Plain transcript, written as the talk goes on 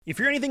If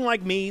you're anything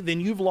like me,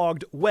 then you've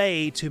logged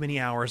way too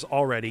many hours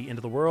already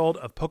into the world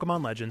of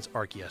Pokemon Legends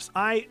Arceus.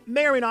 I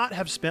may or may not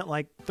have spent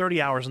like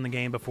 30 hours in the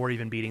game before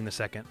even beating the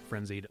second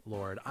Frenzied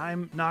Lord.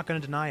 I'm not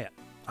going to deny it.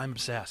 I'm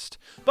obsessed.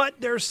 But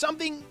there's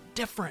something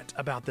different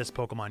about this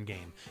Pokemon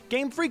game.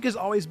 Game Freak has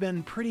always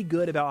been pretty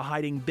good about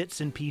hiding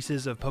bits and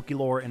pieces of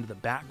Pokélore into the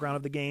background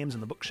of the games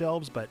and the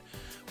bookshelves, but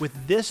with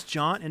this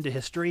jaunt into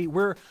history,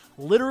 we're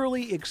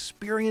literally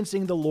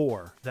experiencing the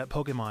lore that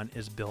Pokemon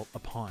is built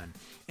upon.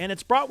 And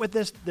it's brought with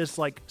this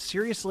like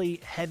seriously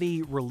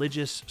heavy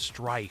religious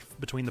strife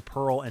between the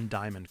Pearl and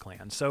Diamond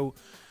clans. So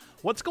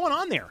what's going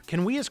on there?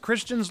 Can we as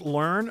Christians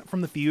learn from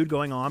the feud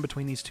going on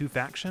between these two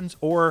factions,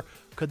 or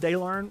could they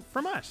learn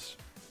from us?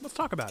 Let's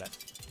talk about it.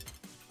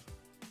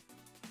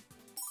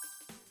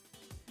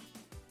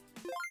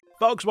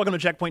 Folks, welcome to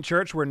Checkpoint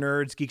Church, where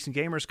nerds, geeks, and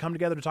gamers come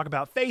together to talk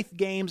about faith,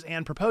 games,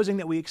 and proposing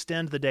that we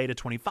extend the day to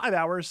 25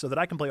 hours so that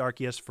I can play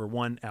Arceus for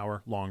 1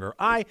 hour longer.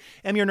 I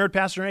am your nerd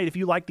pastor, Nate. If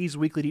you like these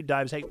weekly deep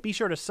dives, hey, be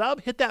sure to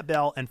sub, hit that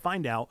bell, and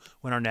find out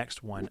when our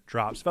next one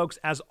drops. Folks,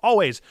 as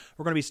always,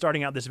 we're going to be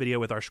starting out this video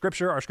with our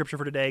scripture. Our scripture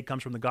for today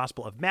comes from the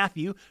Gospel of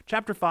Matthew,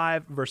 chapter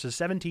 5, verses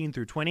 17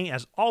 through 20.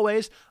 As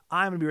always,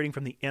 I'm going to be reading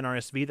from the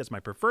NRSV. That's my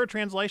preferred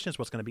translation. It's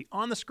what's going to be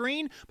on the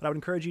screen, but I would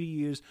encourage you to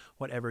use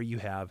whatever you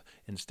have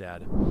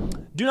instead.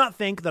 Do not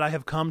think that I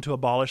have come to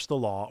abolish the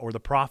law or the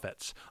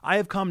prophets. I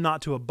have come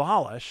not to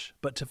abolish,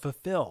 but to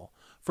fulfill.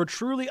 For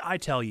truly I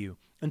tell you,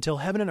 until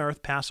heaven and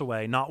earth pass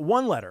away, not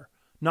one letter,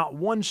 not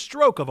one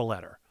stroke of a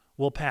letter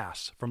will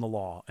pass from the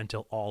law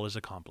until all is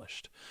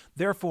accomplished.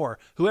 Therefore,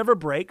 whoever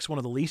breaks one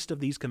of the least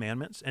of these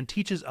commandments and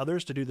teaches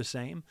others to do the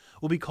same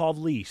will be called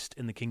least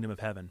in the kingdom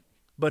of heaven.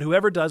 But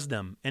whoever does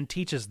them and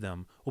teaches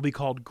them will be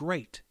called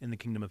great in the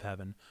kingdom of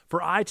heaven.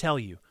 For I tell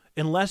you,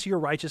 unless your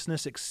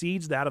righteousness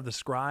exceeds that of the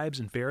scribes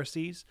and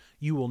Pharisees,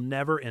 you will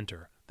never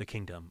enter the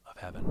kingdom of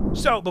heaven.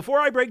 So before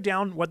I break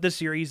down what this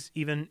series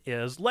even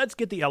is, let's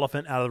get the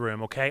elephant out of the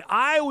room, okay?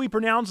 I will be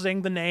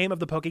pronouncing the name of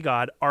the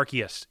Pokegod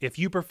Arceus. If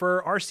you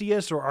prefer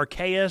Arceus or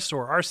Arceus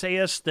or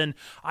Arceus, then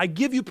I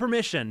give you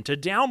permission to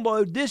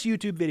download this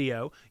YouTube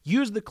video,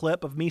 use the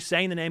clip of me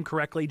saying the name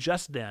correctly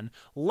just then,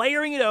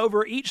 layering it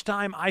over each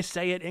time I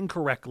say it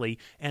incorrectly,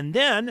 and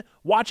then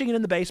watching it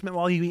in the basement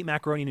while you eat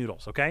macaroni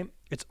noodles, okay?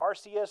 It's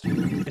Arceus,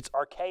 it's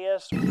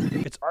Arceus,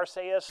 it's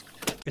Arceus,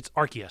 it's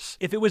Arceus.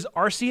 If it was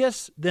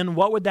Arceus, then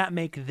what would that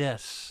make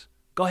this?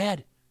 Go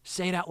ahead,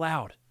 say it out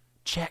loud.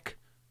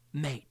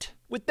 Checkmate.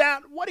 With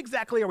that, what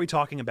exactly are we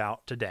talking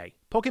about today?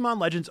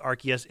 Pokemon Legends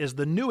Arceus is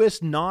the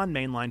newest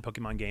non-mainline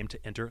Pokemon game to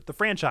enter the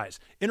franchise,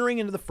 entering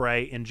into the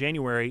fray in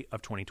January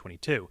of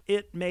 2022.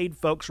 It made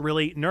folks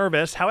really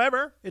nervous.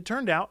 However, it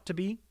turned out to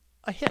be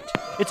a hit.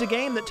 It's a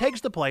game that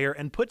takes the player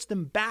and puts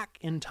them back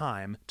in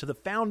time to the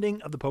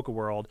founding of the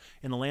Pokeworld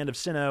in the land of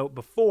Sinnoh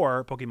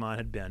before Pokemon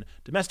had been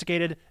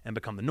domesticated and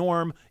become the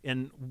norm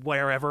in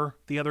wherever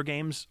the other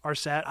games are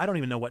set. I don't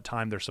even know what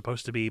time they're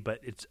supposed to be, but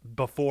it's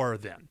before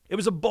then. It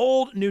was a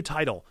bold new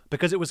title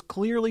because it was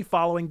clearly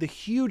following the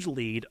huge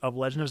lead of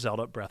Legend of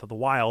Zelda Breath of the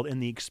Wild in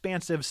the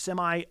expansive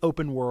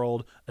semi-open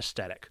world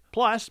aesthetic.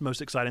 Plus,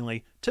 most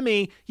excitingly, to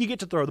me, you get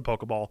to throw the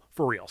Pokeball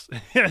for reals.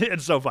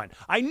 It's so fun.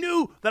 I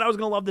knew that I was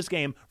going to love this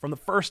game from the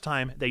first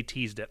time they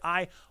teased it.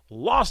 I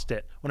lost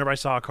it whenever I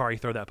saw Akari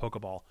throw that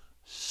Pokeball.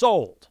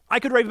 Sold. I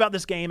could rave about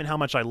this game and how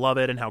much I love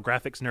it and how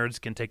graphics nerds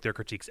can take their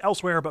critiques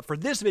elsewhere, but for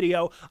this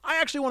video,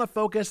 I actually want to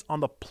focus on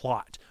the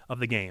plot of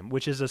the game,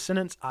 which is a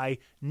sentence I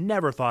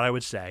never thought I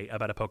would say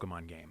about a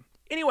Pokemon game.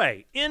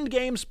 Anyway,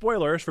 end-game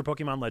spoilers for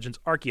Pokemon Legends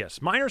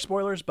Arceus. Minor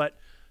spoilers, but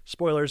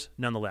spoilers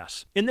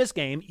nonetheless. In this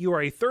game, you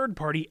are a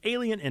third-party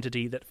alien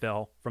entity that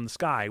fell from the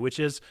sky, which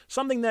is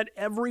something that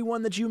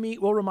everyone that you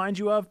meet will remind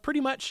you of pretty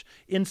much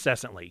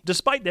incessantly.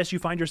 Despite this, you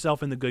find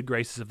yourself in the good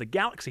graces of the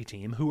Galaxy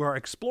team, who are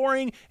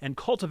exploring and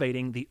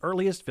cultivating the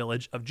earliest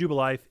village of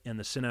Jubilife in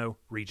the Sinnoh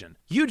region.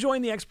 You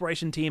join the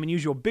exploration team and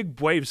use your big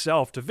brave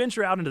self to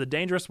venture out into the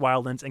dangerous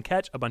wildlands and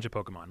catch a bunch of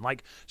Pokemon.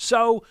 Like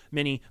so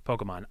many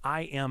Pokemon.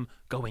 I am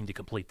going to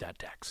complete that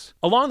dex.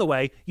 Along the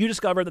way, you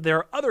discover that there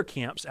are other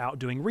camps out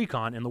doing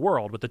recon in the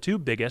world, with the two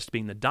biggest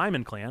being the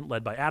Diamond Clan,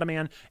 led by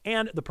Adaman,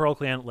 and the Pearl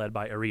Clan, led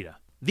by Irida.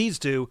 These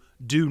two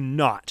do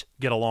not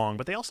get along,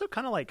 but they also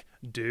kind of like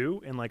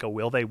do in like a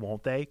will they,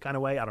 won't they kind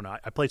of way. I don't know.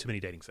 I play too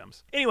many dating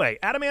sims. Anyway,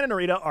 Adaman and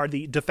Irida are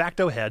the de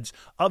facto heads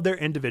of their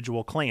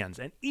individual clans,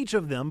 and each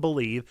of them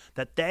believe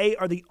that they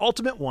are the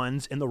ultimate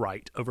ones in the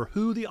right over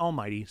who the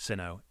almighty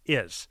Sinnoh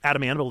is.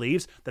 Adaman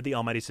believes that the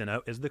almighty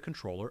Sinnoh is the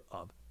controller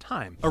of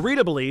time.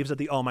 Irida believes that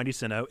the almighty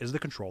Sinnoh is the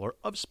controller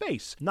of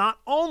space. Not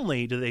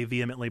only do they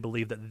vehemently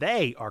believe that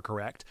they are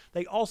correct,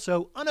 they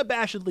also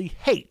unabashedly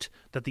hate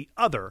that the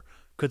other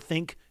could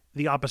think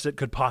the opposite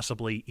could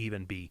possibly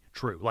even be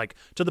true. Like,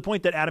 to the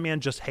point that Adaman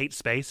just hates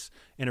space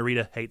and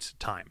Irida hates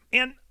time.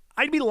 And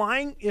I'd be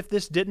lying if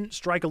this didn't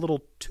strike a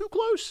little too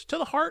close to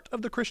the heart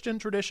of the Christian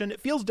tradition.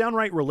 It feels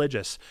downright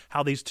religious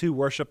how these two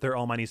worship their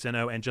almighty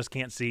Sinnoh and just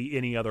can't see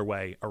any other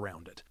way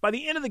around it. By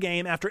the end of the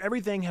game, after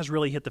everything has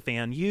really hit the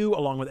fan, you,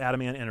 along with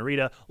Adaman and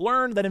Irida,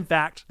 learn that in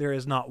fact there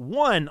is not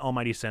one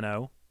almighty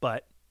Sinnoh,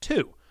 but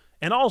two.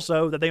 And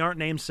also that they aren't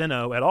named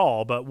Sinnoh at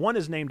all, but one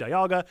is named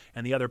Dialga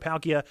and the other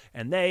Palkia,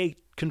 and they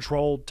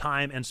control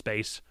time and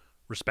space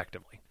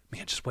respectively.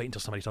 Man, just wait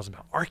until somebody tells them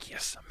about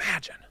Arceus.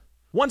 Imagine.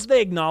 Once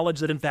they acknowledge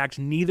that in fact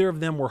neither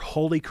of them were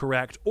wholly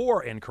correct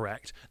or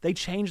incorrect, they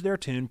change their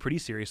tune pretty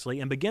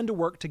seriously and begin to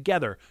work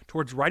together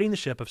towards righting the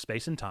ship of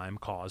space and time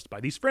caused by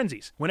these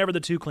frenzies. Whenever the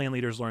two clan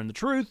leaders learn the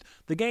truth,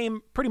 the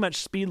game pretty much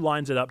speed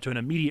lines it up to an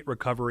immediate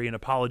recovery and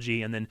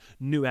apology and then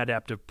new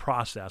adaptive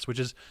process, which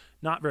is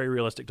not very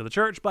realistic to the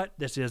church, but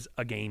this is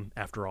a game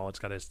after all. It's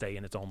got to stay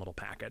in its own little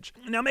package.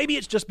 Now, maybe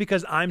it's just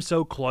because I'm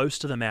so close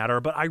to the matter,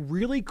 but I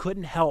really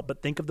couldn't help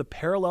but think of the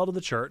parallel to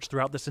the church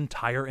throughout this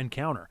entire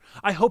encounter.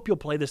 I hope you'll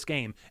play this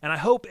game, and I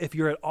hope if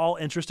you're at all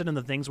interested in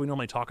the things we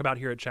normally talk about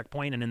here at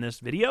Checkpoint and in this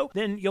video,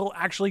 then you'll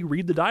actually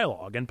read the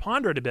dialogue and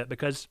ponder it a bit,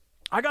 because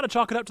I got to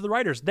chalk it up to the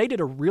writers. They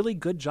did a really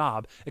good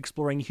job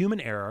exploring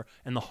human error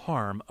and the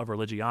harm of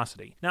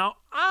religiosity. Now,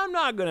 I'm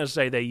not going to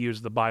say they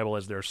used the Bible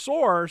as their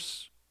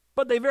source,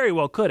 but they very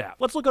well could have.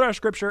 Let's look at our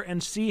scripture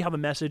and see how the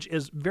message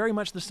is very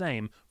much the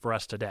same for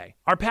us today.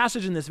 Our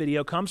passage in this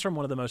video comes from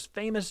one of the most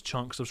famous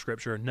chunks of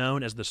scripture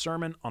known as the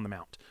Sermon on the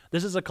Mount.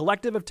 This is a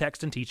collective of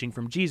text and teaching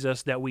from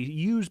Jesus that we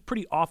use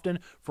pretty often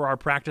for our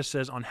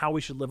practices on how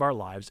we should live our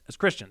lives as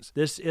Christians.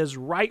 This is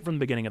right from the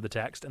beginning of the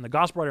text, and the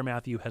gospel writer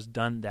Matthew has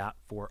done that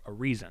for a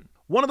reason.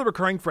 One of the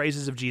recurring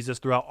phrases of Jesus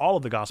throughout all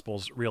of the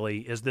gospels really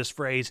is this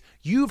phrase,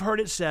 "You've heard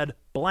it said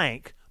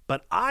blank,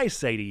 but I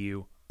say to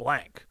you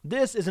blank."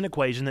 This is an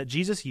equation that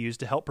Jesus used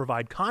to help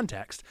provide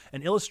context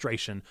and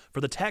illustration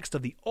for the text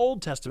of the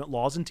Old Testament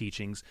laws and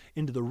teachings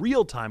into the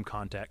real-time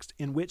context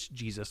in which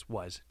Jesus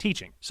was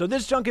teaching. So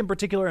this chunk in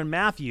particular in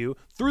Matthew,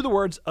 through the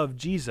words of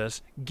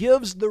Jesus,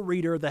 gives the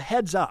reader the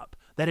heads up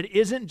that it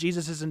isn't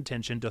Jesus'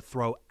 intention to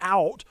throw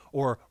out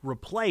or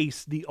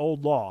replace the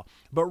old law,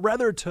 but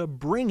rather to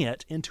bring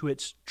it into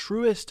its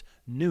truest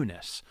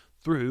newness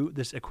through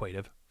this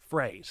equative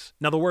phrase.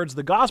 Now, the words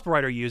the gospel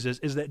writer uses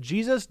is that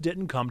Jesus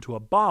didn't come to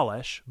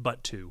abolish,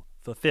 but to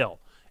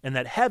fulfill, and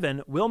that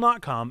heaven will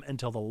not come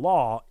until the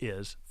law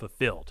is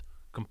fulfilled,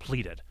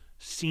 completed,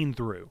 seen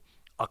through,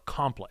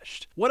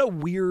 accomplished. What a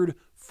weird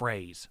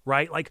phrase,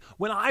 right? Like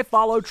when I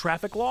follow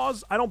traffic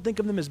laws, I don't think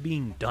of them as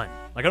being done.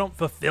 Like I don't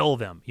fulfill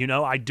them,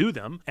 I do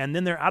them and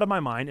then they're out of my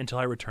mind until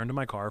I return to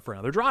my car for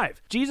another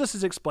drive. Jesus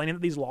is explaining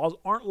that these laws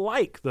aren't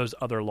like those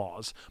other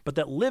laws, but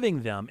that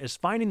living them is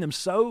finding them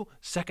so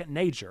second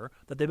nature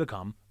that they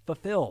become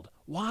fulfilled.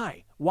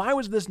 Why? Why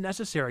was this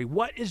necessary?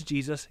 What is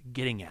Jesus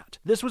getting at?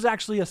 This was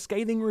actually a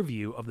scathing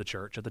review of the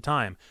church at the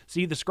time.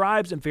 See, the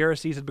scribes and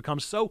Pharisees had become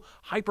so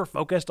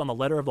hyper-focused on the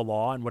letter of the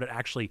law and what it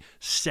actually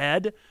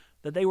said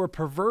that they were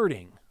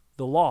perverting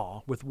the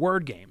law with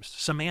word games,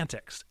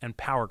 semantics, and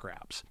power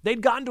grabs.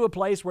 They'd gotten to a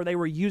place where they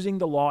were using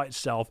the law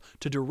itself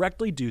to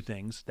directly do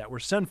things that were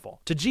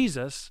sinful. To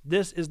Jesus,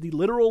 this is the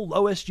literal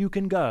lowest you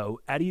can go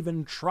at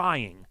even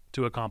trying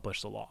to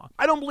accomplish the law.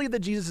 I don't believe that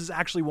Jesus is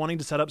actually wanting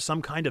to set up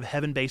some kind of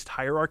heaven-based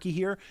hierarchy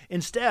here.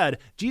 Instead,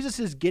 Jesus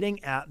is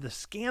getting at the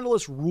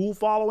scandalous rule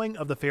following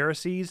of the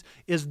Pharisees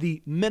is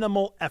the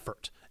minimal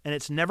effort, and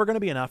it's never going to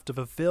be enough to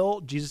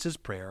fulfill Jesus'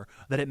 prayer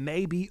that it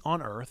may be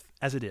on earth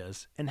as it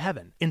is in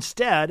heaven.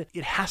 Instead,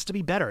 it has to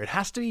be better. It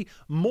has to be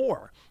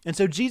more. And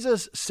so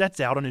Jesus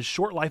sets out on his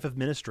short life of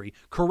ministry,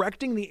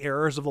 correcting the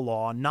errors of the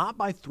law, not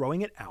by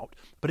throwing it out,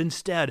 but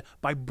instead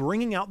by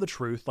bringing out the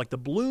truth like the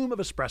bloom of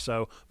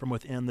espresso from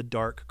within the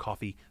dark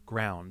coffee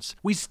grounds.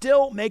 We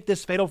still make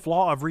this fatal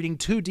flaw of reading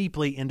too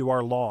deeply into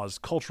our laws,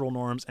 cultural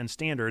norms, and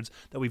standards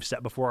that we've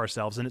set before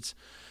ourselves, and it's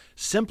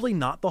simply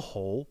not the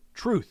whole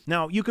truth.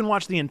 Now, you can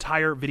watch the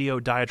entire video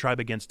diatribe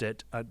against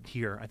it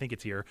here. I think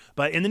it's here.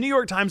 But in the New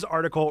York Times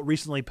article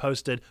recently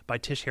posted by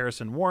Tish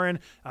Harrison Warren,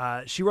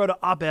 she wrote an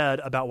op-ed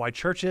about why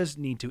churches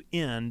need to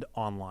end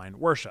online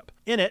worship.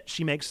 In it,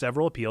 she makes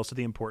several appeals to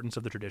the importance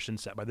of the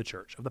traditions set by the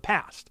church of the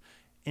past.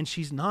 And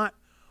she's not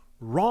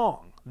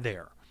wrong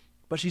there,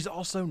 but she's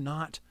also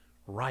not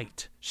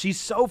right. She's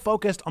so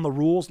focused on the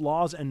rules,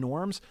 laws, and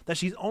norms that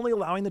she's only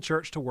allowing the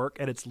church to work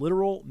at its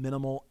literal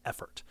minimal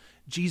effort.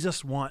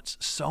 Jesus wants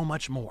so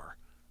much more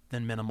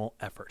than minimal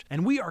effort,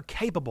 and we are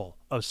capable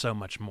of so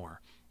much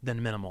more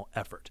than minimal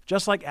effort.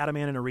 Just like Adam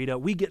and Arita,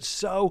 we get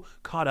so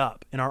caught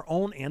up in our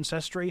own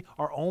ancestry,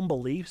 our own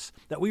beliefs,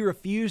 that we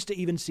refuse to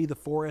even see the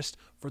forest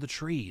for the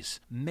trees.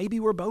 Maybe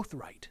we're both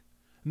right.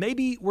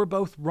 Maybe we're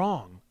both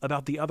wrong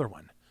about the other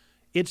one.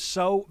 It's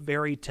so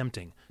very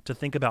tempting to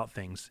think about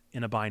things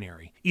in a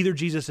binary. Either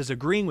Jesus is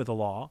agreeing with the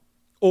law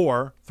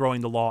or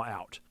throwing the law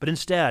out. But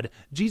instead,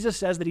 Jesus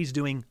says that he's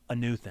doing a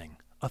new thing,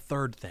 a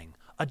third thing,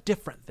 a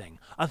different thing,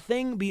 a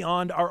thing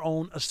beyond our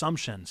own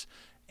assumptions.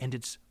 And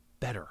it's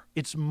better.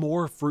 It's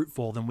more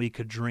fruitful than we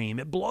could dream.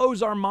 It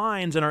blows our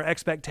minds and our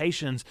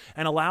expectations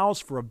and allows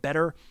for a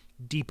better,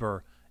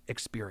 deeper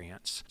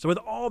experience. So with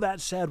all that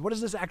said, what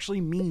does this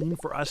actually mean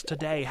for us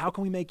today? How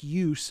can we make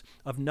use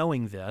of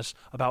knowing this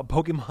about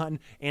Pokemon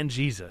and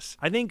Jesus?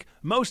 I think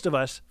most of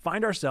us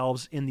find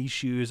ourselves in the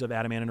shoes of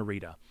Adam and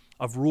Arita.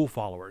 of rule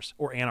followers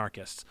or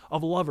anarchists,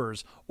 of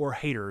lovers or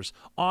haters,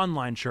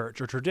 online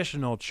church or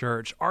traditional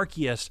church,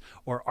 Archias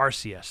or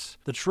Arceus.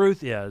 The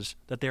truth is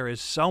that there is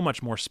so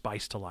much more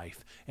spice to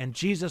life, and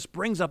Jesus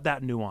brings up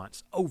that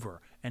nuance over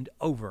and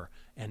over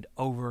and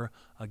over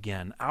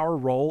again. Our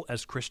role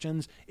as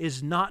Christians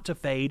is not to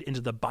fade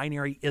into the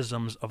binary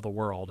isms of the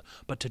world,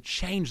 but to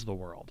change the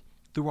world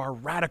through our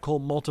radical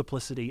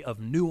multiplicity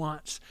of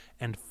nuance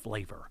and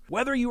flavor.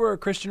 Whether you are a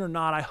Christian or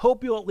not, I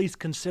hope you'll at least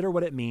consider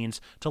what it means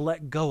to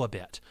let go a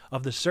bit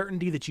of the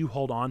certainty that you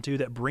hold on to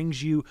that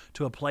brings you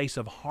to a place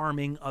of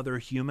harming other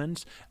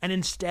humans, and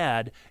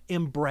instead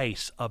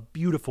embrace a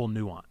beautiful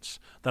nuance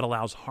that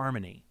allows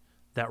harmony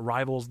that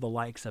rivals the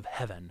likes of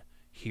heaven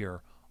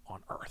here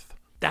on earth.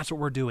 That's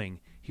what we're doing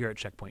here at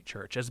Checkpoint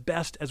Church, as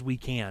best as we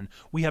can.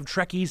 We have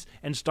Trekkies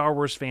and Star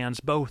Wars fans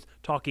both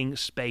talking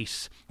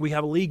space. We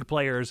have League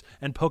players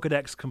and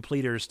Pokedex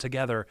completers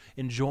together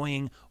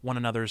enjoying one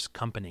another's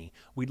company.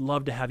 We'd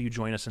love to have you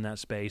join us in that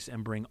space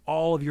and bring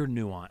all of your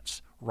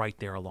nuance right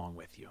there along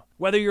with you.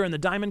 Whether you're in the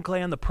Diamond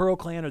Clan, the Pearl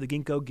Clan, or the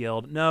Ginkgo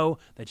Guild, know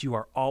that you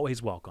are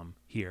always welcome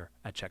here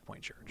at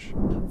Checkpoint Church.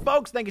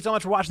 Folks, thank you so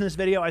much for watching this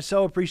video. I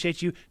so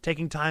appreciate you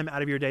taking time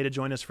out of your day to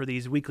join us for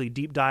these weekly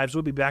deep dives.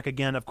 We'll be back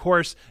again, of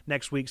course,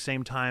 next week,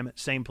 same time,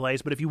 same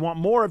place. But if you want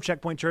more of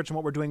Checkpoint Church and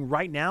what we're doing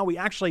right now, we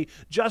actually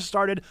just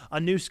started a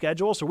new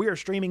schedule. So we are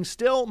streaming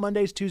still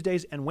Mondays,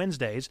 Tuesdays, and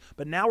Wednesdays,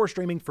 but now we're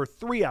streaming for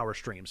 3-hour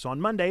streams. So on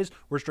Mondays,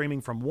 we're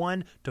streaming from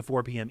 1 to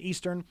 4 p.m.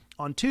 Eastern.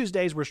 On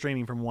Tuesdays, we're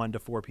streaming from 1 to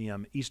 4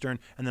 p.m. Eastern.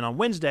 And then on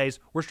Wednesdays,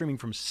 we're streaming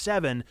from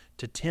 7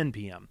 to 10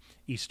 p.m.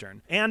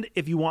 Eastern. And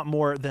if you want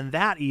more than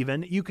that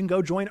even, you can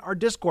go join our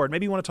Discord.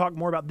 Maybe you want to talk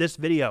more about this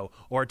video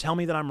or tell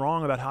me that I'm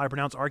wrong about how I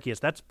pronounce Arceus.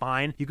 That's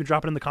fine. You can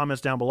drop it in the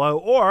comments down below,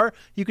 or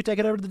you could take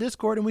it over to the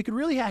Discord and we could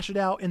really hash it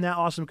out in that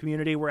awesome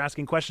community. We're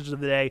asking questions of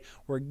the day.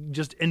 We're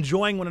just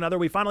enjoying one another.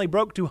 We finally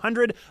broke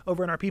 200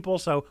 over in our people,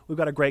 so we've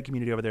got a great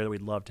community over there that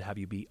we'd love to have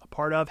you be a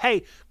part of.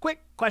 Hey,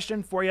 quick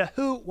question for you.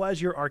 Who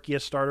was your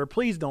Arceus starter?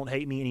 Please don't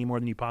hate me any more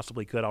than you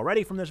possibly could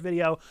already from this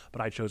video,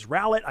 but I chose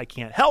Rowlet. I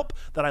can't help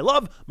that I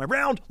love my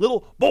round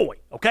little boy,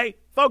 okay?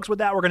 Folks, with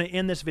that, we're going to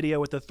end this video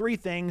with the 3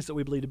 things that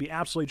we believe to be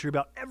absolutely true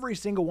about every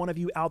single one of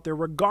you out there,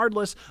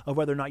 regardless of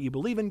whether or not you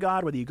believe in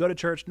God, whether you go to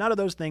church. None of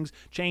those things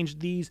change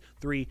these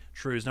 3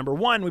 truths. Number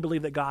 1, we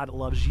believe that God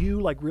loves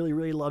you, like really,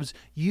 really loves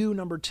you.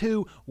 Number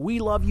 2, we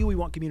love you. We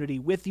want community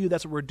with you.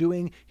 That's what we're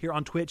doing here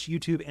on Twitch,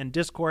 YouTube, and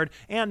Discord.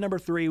 And number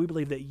 3, we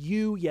believe that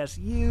you, yes,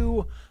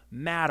 you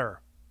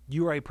matter.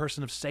 You are a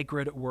person of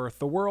sacred worth.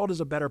 The world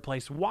is a better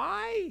place.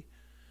 Why?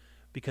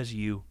 Because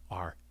you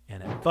are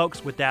in it.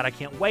 Folks, with that, I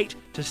can't wait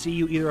to see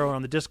you either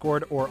on the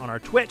Discord or on our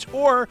Twitch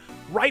or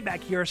right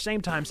back here,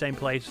 same time, same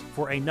place,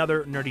 for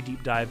another Nerdy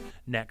Deep Dive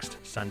next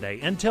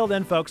Sunday. Until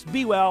then, folks,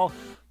 be well.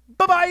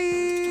 Bye-bye!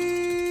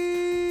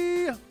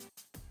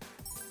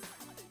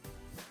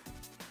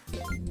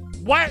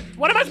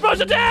 What am I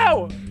supposed to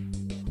do?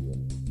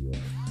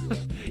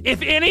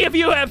 If any of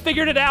you have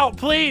figured it out,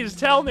 please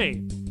tell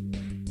me.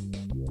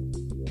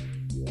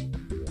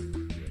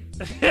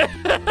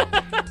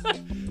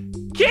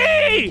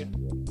 Key!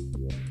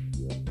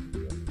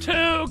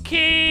 2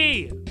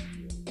 key!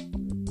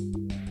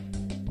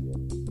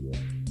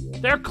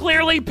 They're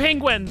clearly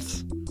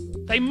penguins.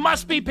 They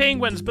must be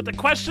penguins, but the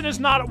question is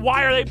not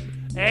why are they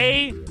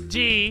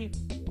A-D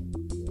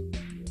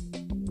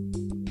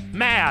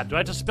mad. Do I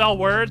have to spell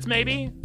words maybe?